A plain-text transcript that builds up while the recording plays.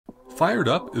Fired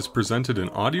Up is presented in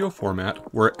audio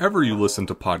format wherever you listen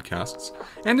to podcasts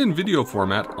and in video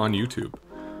format on YouTube.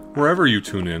 Wherever you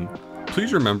tune in,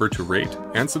 please remember to rate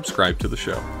and subscribe to the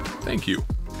show. Thank you.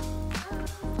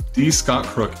 D. Scott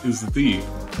Crook is the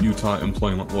Utah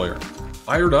employment lawyer.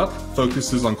 Fired Up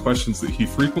focuses on questions that he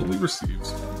frequently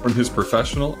receives from his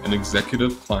professional and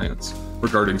executive clients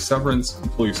regarding severance,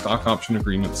 employee stock option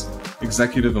agreements,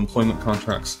 executive employment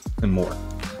contracts, and more.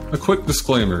 A quick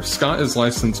disclaimer, Scott is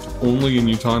licensed only in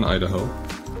Utah and Idaho.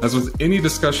 As with any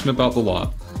discussion about the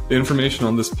law, the information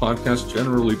on this podcast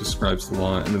generally describes the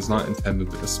law and is not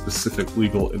intended as specific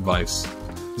legal advice.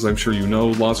 As I'm sure you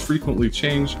know, laws frequently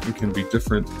change and can be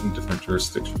different in different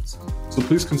jurisdictions. So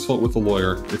please consult with a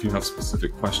lawyer if you have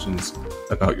specific questions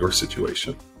about your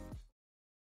situation.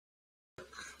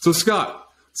 So Scott,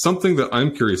 something that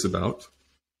I'm curious about,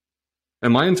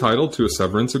 am I entitled to a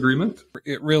severance agreement?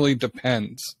 It really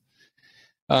depends.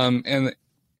 And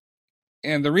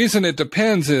the reason it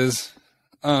depends is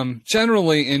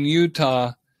generally in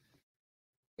Utah,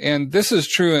 and this is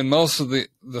true in most of the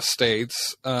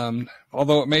states,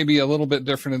 although it may be a little bit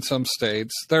different in some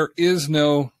states, there is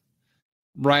no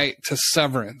right to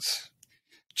severance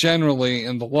generally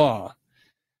in the law.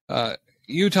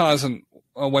 Utah is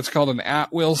what's called an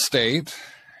at-will state,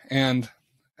 and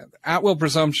at-will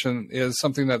presumption is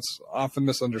something that's often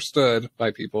misunderstood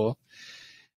by people,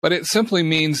 but it simply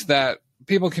means that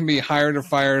people can be hired or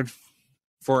fired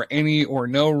for any or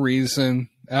no reason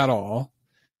at all,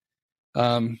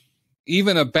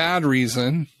 even a bad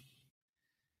reason,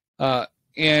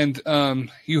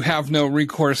 and you have no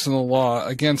recourse in the law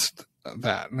against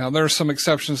that. Now, there are some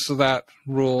exceptions to that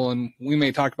rule, and we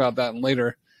may talk about that in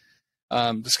later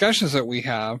discussions that we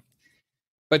have.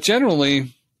 But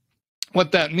generally,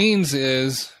 what that means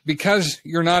is because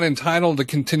you're not entitled to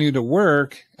continue to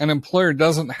work, an employer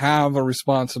doesn't have a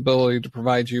responsibility to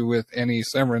provide you with any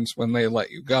severance when they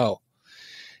let you go.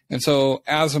 And so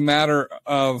as a matter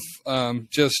of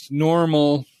just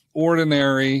normal,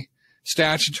 ordinary,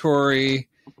 statutory,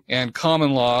 and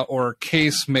common law or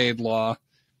case-made law,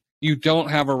 you don't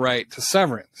have a right to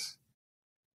severance.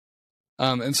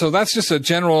 And so that's just a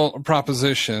general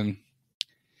proposition.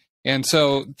 And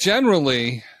so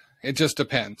generally, it just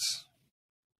depends.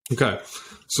 Okay,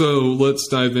 so let's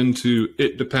dive into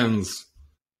it depends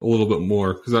a little bit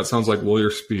more, because that sounds like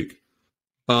lawyer speak.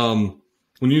 When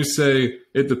you say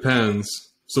it depends,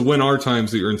 so when are times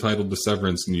that you're entitled to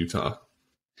severance in Utah?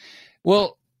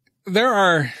 Well, there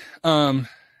are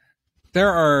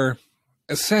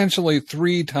essentially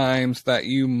 3 times that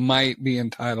you might be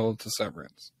entitled to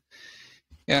severance.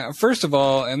 Yeah, first of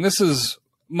all, and this is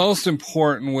most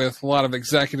important with a lot of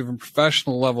executive and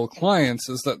professional level clients,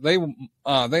 is that they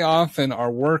often are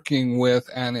working with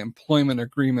an employment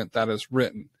agreement that is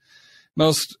written.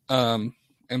 Most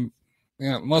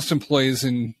employees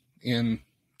in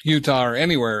Utah or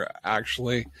anywhere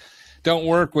actually don't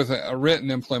work with a written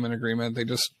employment agreement. They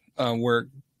just work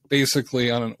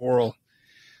basically on an oral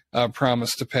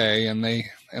promise to pay, and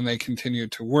they continue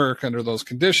to work under those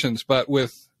conditions. But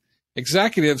with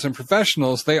executives and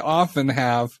professionals, they often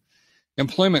have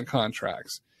employment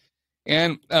contracts.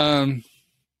 And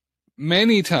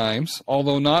many times,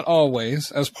 although not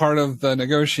always, as part of the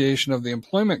negotiation of the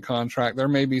employment contract, there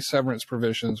may be severance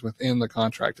provisions within the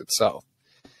contract itself.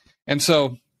 And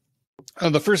so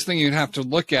the first thing you'd have to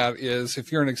look at is, if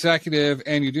you're an executive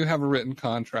and you do have a written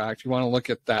contract, you want to look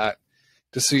at that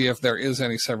to see if there is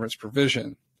any severance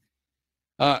provision.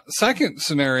 Second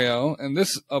scenario, and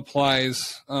this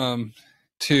applies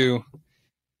to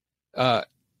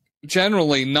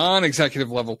generally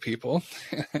non-executive level people,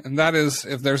 and that is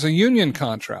if there's a union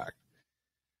contract.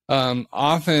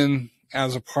 Often,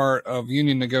 as a part of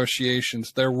union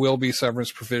negotiations, there will be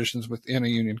severance provisions within a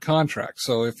union contract.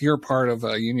 So if you're part of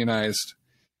a unionized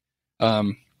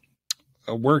a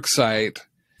work site,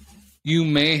 you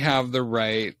may have the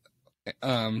right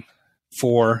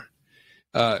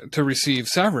to receive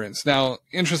severance. Now,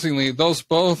 interestingly, those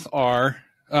both are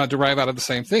derive out of the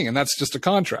same thing, and that's just a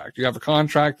contract. You have a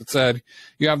contract that said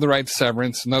you have the right to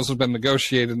severance, and those have been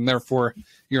negotiated, and therefore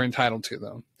you're entitled to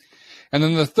them. And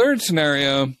then the third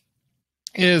scenario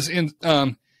is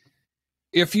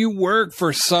if you work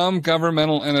for some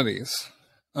governmental entities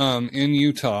in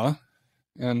Utah,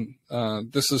 and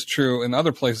this is true in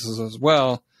other places as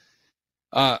well,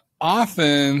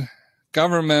 often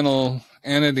governmental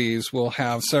entities will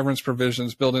have severance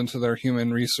provisions built into their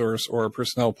human resource or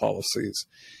personnel policies.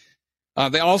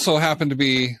 They also happen to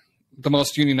be the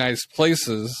most unionized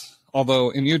places, although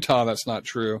in Utah that's not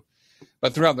true.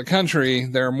 But throughout the country,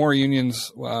 there are more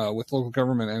unions with local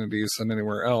government entities than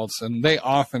anywhere else, and they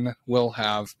often will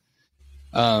have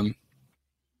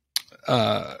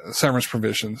severance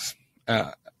provisions.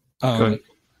 Okay.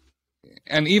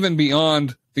 And even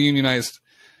beyond the unionized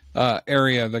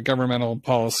area, the governmental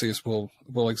policies will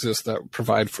exist that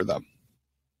provide for them.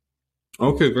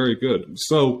 Okay, very good.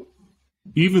 So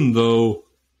even though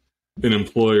an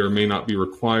employer may not be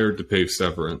required to pay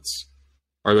severance,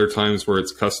 are there times where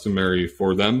it's customary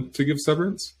for them to give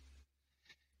severance?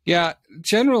 Yeah,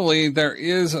 generally there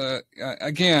is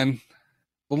again,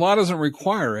 the law doesn't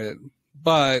require it,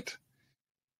 but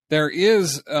there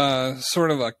is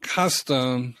sort of a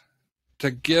custom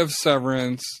to give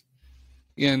severance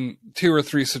in 2 or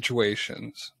 3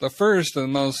 situations. The first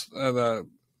and the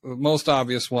most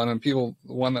obvious one, and the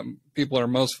one that people are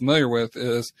most familiar with,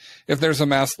 is if there's a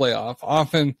mass layoff.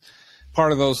 Often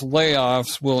part of those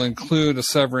layoffs will include a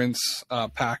severance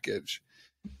package.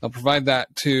 They'll provide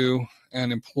that to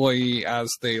an employee as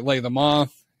they lay them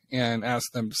off and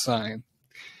ask them to sign.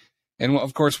 And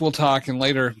of course, we'll talk in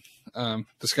later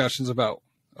discussions about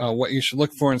what you should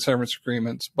look for in severance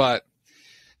agreements. But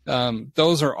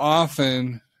those are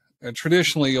often,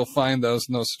 traditionally, you'll find those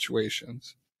in those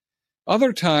situations.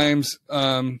 Other times,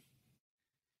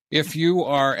 if you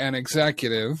are an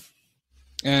executive,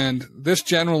 and this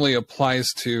generally applies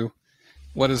to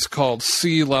what is called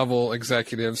C-level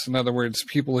executives, in other words,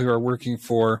 people who are working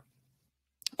for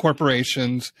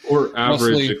corporations. Or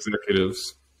average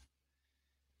executives.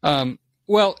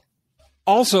 Well,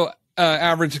 also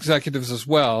average executives as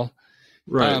well.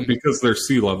 Right, because they're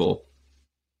C-level.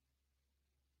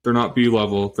 They're not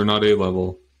B-level. They're not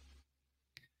A-level.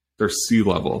 They're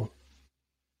C-level.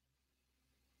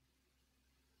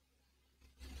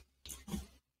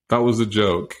 That was a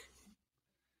joke.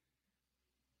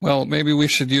 Well, maybe we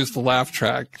should use the laugh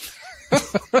track.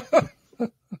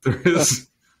 There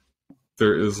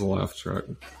is a laugh track.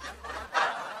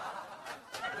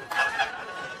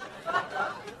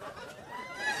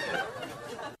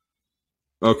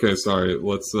 Okay, sorry.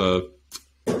 Let's go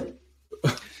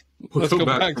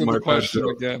back to the question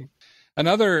again.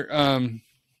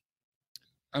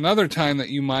 Another time that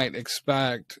you might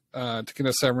expect to get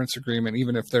a severance agreement,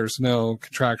 even if there's no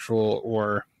contractual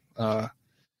or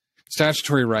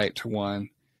statutory right to one,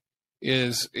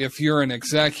 is if you're an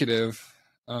executive,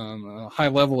 a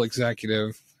high-level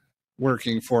executive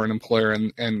working for an employer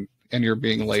and you're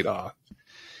being laid off.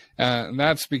 And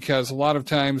that's because a lot of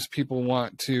times people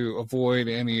want to avoid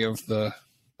any of the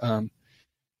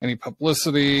any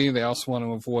publicity. They also want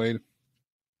to avoid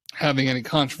having any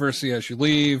controversy as you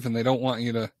leave, and they don't want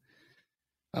you to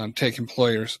take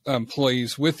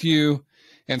employees with you.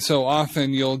 And so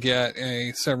often you'll get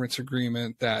a severance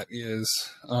agreement that is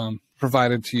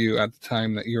provided to you at the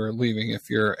time that you're leaving if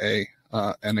you're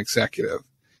an executive.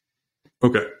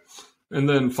 Okay. And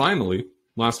then finally,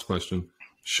 last question.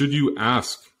 Should you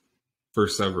ask for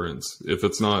severance if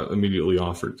it's not immediately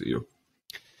offered to you?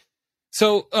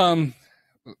 So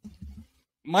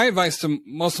my advice to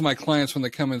most of my clients when they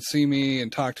come and see me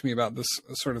and talk to me about this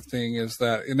sort of thing is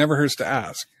that it never hurts to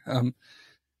ask.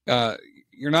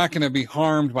 You're not going to be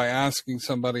harmed by asking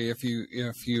somebody if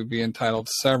you be entitled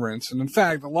to severance. And in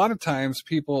fact, a lot of times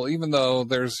people, even though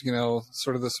there's,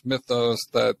 sort of this mythos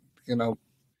that,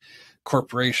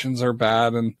 corporations are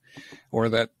bad or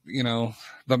that,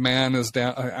 the man is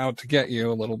out to get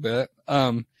you a little bit.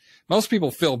 Most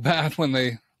people feel bad when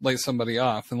they lay somebody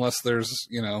off, unless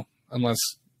unless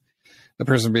the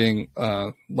person being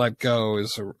let go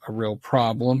is a real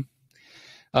problem.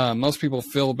 Most people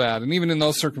feel bad. And even in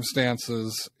those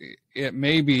circumstances, it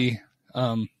may be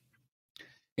in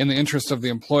the interest of the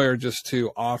employer just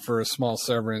to offer a small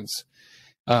severance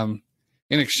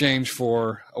in exchange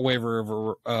for a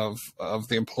waiver of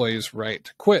the employee's right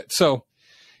to quit. So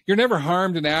you're never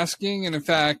harmed in asking. And in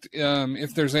fact,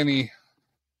 if there's any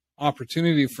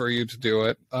opportunity for you to do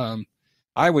it,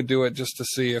 I would do it just to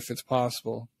see if it's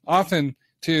possible. Often,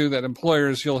 too, that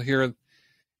employers, you'll hear,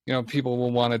 people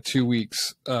will want a 2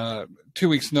 weeks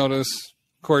notice.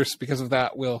 Of course, because of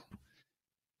that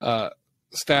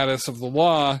status of the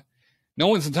law, no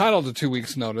one's entitled to 2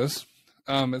 weeks notice.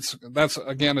 That's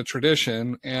again a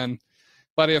tradition.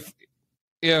 But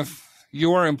if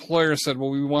your employer said, well,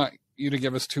 we want you to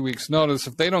give us 2 weeks notice,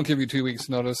 if they don't give you 2 weeks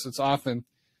notice, it's often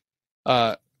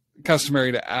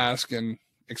customary to ask and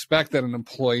expect that an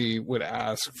employee would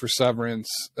ask for severance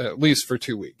at least for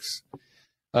 2 weeks.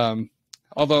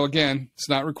 Although again, it's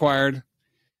not required,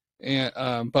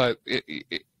 but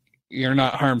you're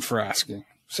not harmed for asking.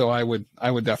 So I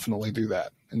would definitely do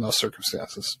that in those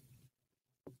circumstances.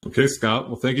 Okay, Scott.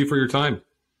 Well, thank you for your time.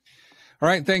 All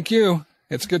right. Thank you.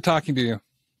 It's good talking to you.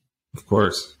 Of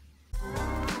course.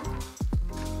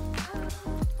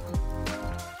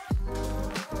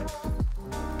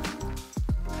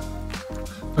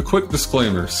 A quick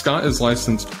disclaimer, Scott is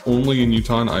licensed only in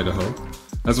Utah and Idaho.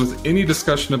 As with any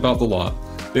discussion about the law,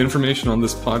 the information on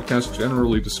this podcast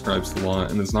generally describes the law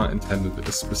and is not intended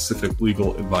as specific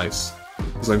legal advice.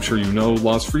 As I'm sure you know,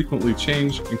 laws frequently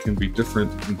change and can be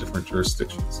different in different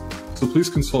jurisdictions. So please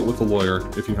consult with a lawyer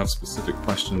if you have specific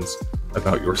questions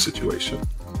about your situation.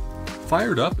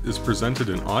 Fired Up is presented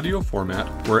in audio format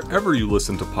wherever you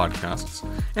listen to podcasts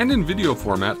and in video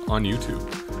format on YouTube.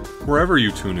 Wherever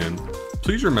you tune in,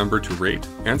 please remember to rate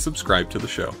and subscribe to the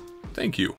show. Thank you.